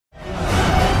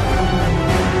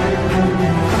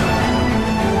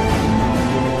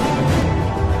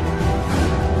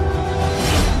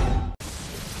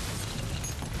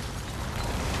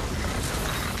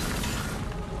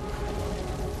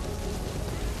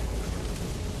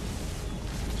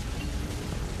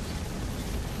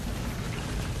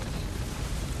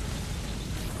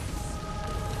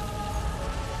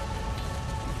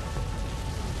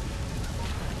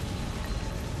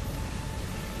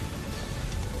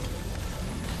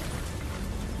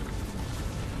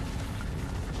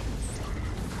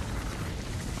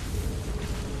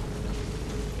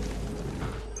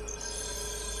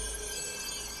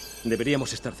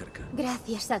Deberíamos estar cerca.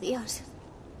 Gracias a Dios.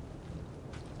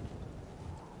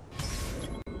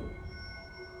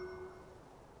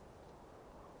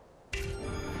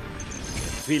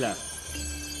 Fila.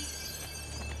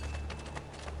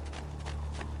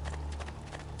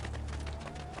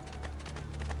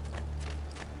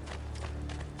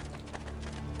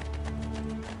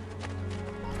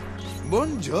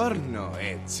 Buongiorno,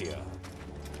 Ezio.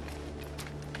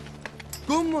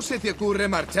 ¿Cómo se te ocurre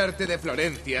marcharte de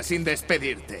Florencia sin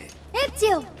despedirte?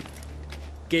 ¡Ezio!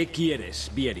 ¿Qué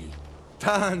quieres, Vieri?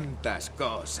 Tantas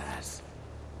cosas.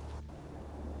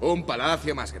 Un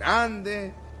palacio más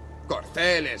grande,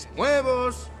 corceles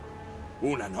nuevos,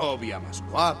 una novia más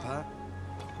guapa.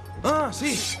 Ah,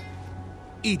 sí.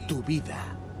 Y tu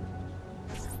vida.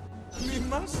 Mi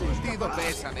más sentido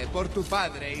pésame por tu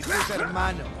padre y tus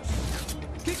hermanos.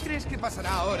 ¿Qué crees que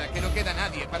pasará ahora que no queda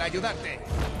nadie para ayudarte?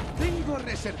 Tengo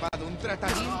reservado un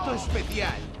tratamiento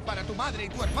especial para tu madre y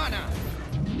tu hermana.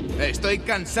 Estoy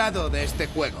cansado de este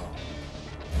juego.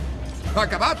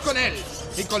 ¡Acabad con él!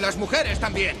 ¡Y con las mujeres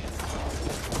también!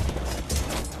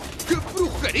 ¿Qué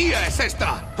brujería es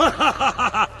esta?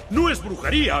 No es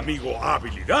brujería, amigo.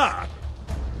 Habilidad.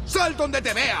 ¡Sal donde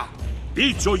te vea!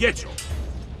 Dicho y hecho.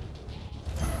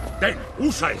 Ten,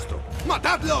 usa esto.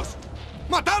 ¡Matadlos!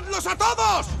 ¡Matadlos a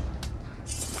todos!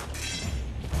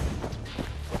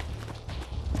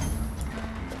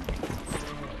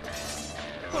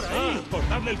 Por ahí,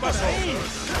 cortadle el paso.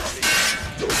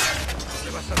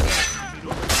 ¿Qué vas a hacer?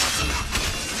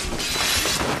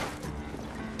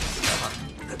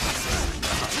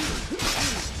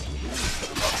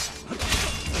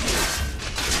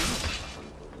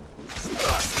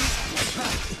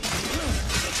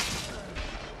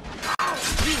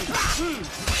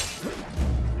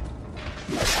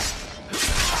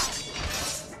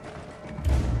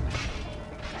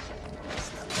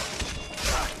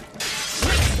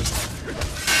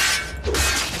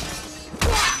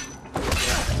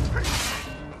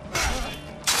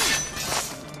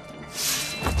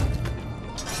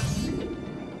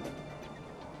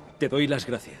 Te doy las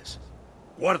gracias.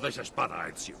 Guarda esa espada,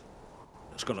 Ezio.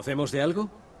 ¿Nos conocemos de algo?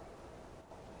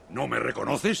 ¿No me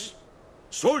reconoces?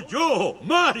 ¡Soy yo,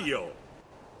 Mario!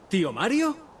 ¿Tío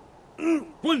Mario?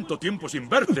 ¿Cuánto tiempo sin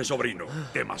verte, sobrino?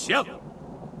 Demasiado.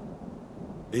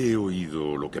 He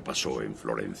oído lo que pasó en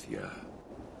Florencia.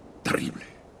 Terrible.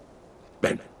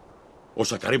 Ven, os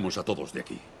sacaremos a todos de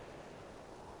aquí.